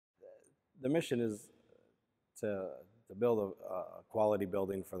The mission is to build a quality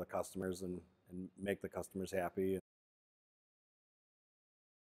building for the customers and make the customers happy.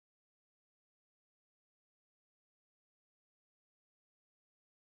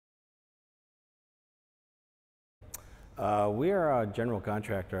 We are a general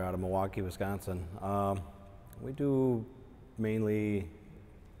contractor out of Milwaukee, Wisconsin. We do mainly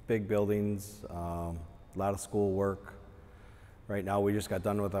big buildings, a lot of school work. Right now we just got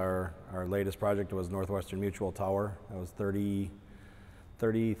done with our latest project. It was Northwestern Mutual Tower. That was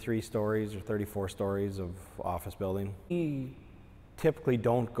 33 stories or 34 stories of office building. We typically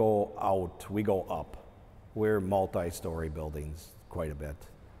don't go out, we go up. We're multi-story buildings quite a bit.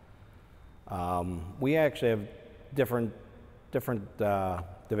 We actually have different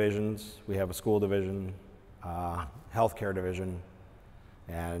divisions. We have a school division, healthcare division,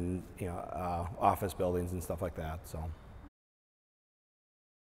 and office buildings and stuff like that. So.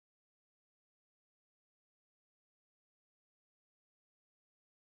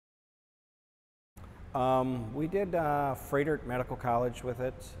 We did Freighter Medical College with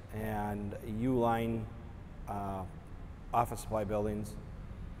it and U-Line office supply buildings.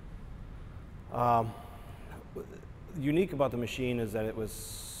 Unique about the machine is that it was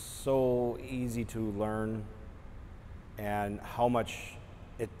so easy to learn and how much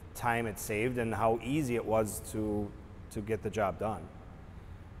time it saved and how easy it was to get the job done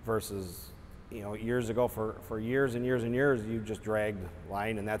versus years ago for years and years and years you just dragged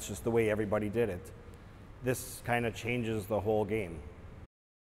line and that's just the way everybody did it. This kind of changes the whole game.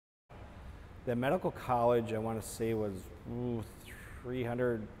 The medical college, I want to say, was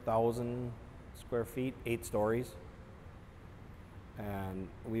 300,000 square feet, 8 stories. And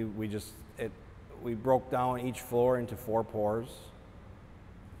we broke down each floor into 4 pours.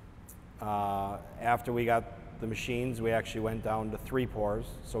 After we got the machines, we actually went down to 3 pours,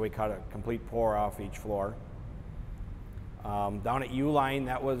 so we cut a complete pour off each floor. Down at U-Line,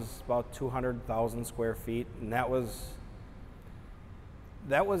 that was about 200,000 square feet, and that was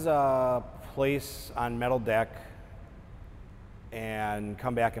a place on metal deck and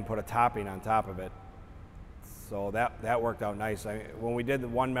come back and put a topping on top of it. So that worked out nice. When we did the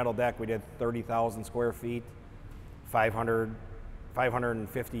one metal deck, we did 30,000 square feet,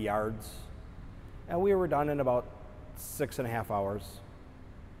 550 yards, and we were done in about 6.5 hours.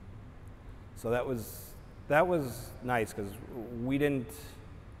 So that was nice because we didn't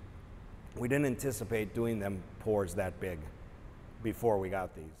anticipate doing them pours that big before we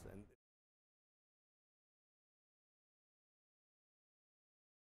got these.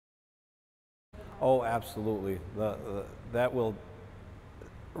 Oh, absolutely. That will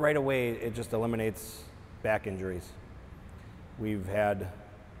right away. It just eliminates back injuries. We've had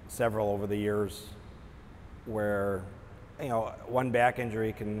several over the years where one back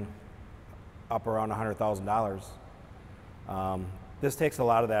injury can up around $100,000. This takes a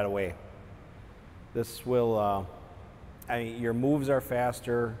lot of that away. This will, your moves are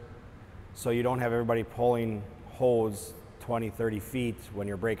faster, so you don't have everybody pulling hose 20, 30 feet when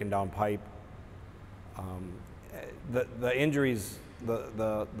you're breaking down pipe. The injuries,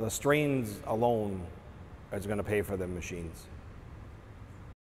 the strains alone is going to pay for the machines.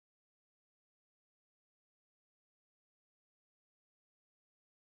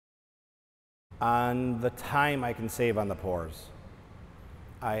 On the time I can save on the pours.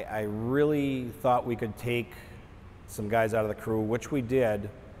 I really thought we could take some guys out of the crew, which we did,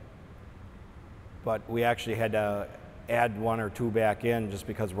 but we actually had to add 1 or 2 back in just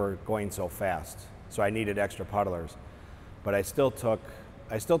because we're going so fast. So I needed extra puddlers. But I still took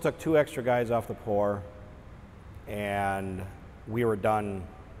 2 extra guys off the pour, and we were done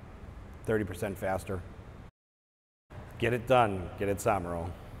 30% faster. Get it done, get it Somero.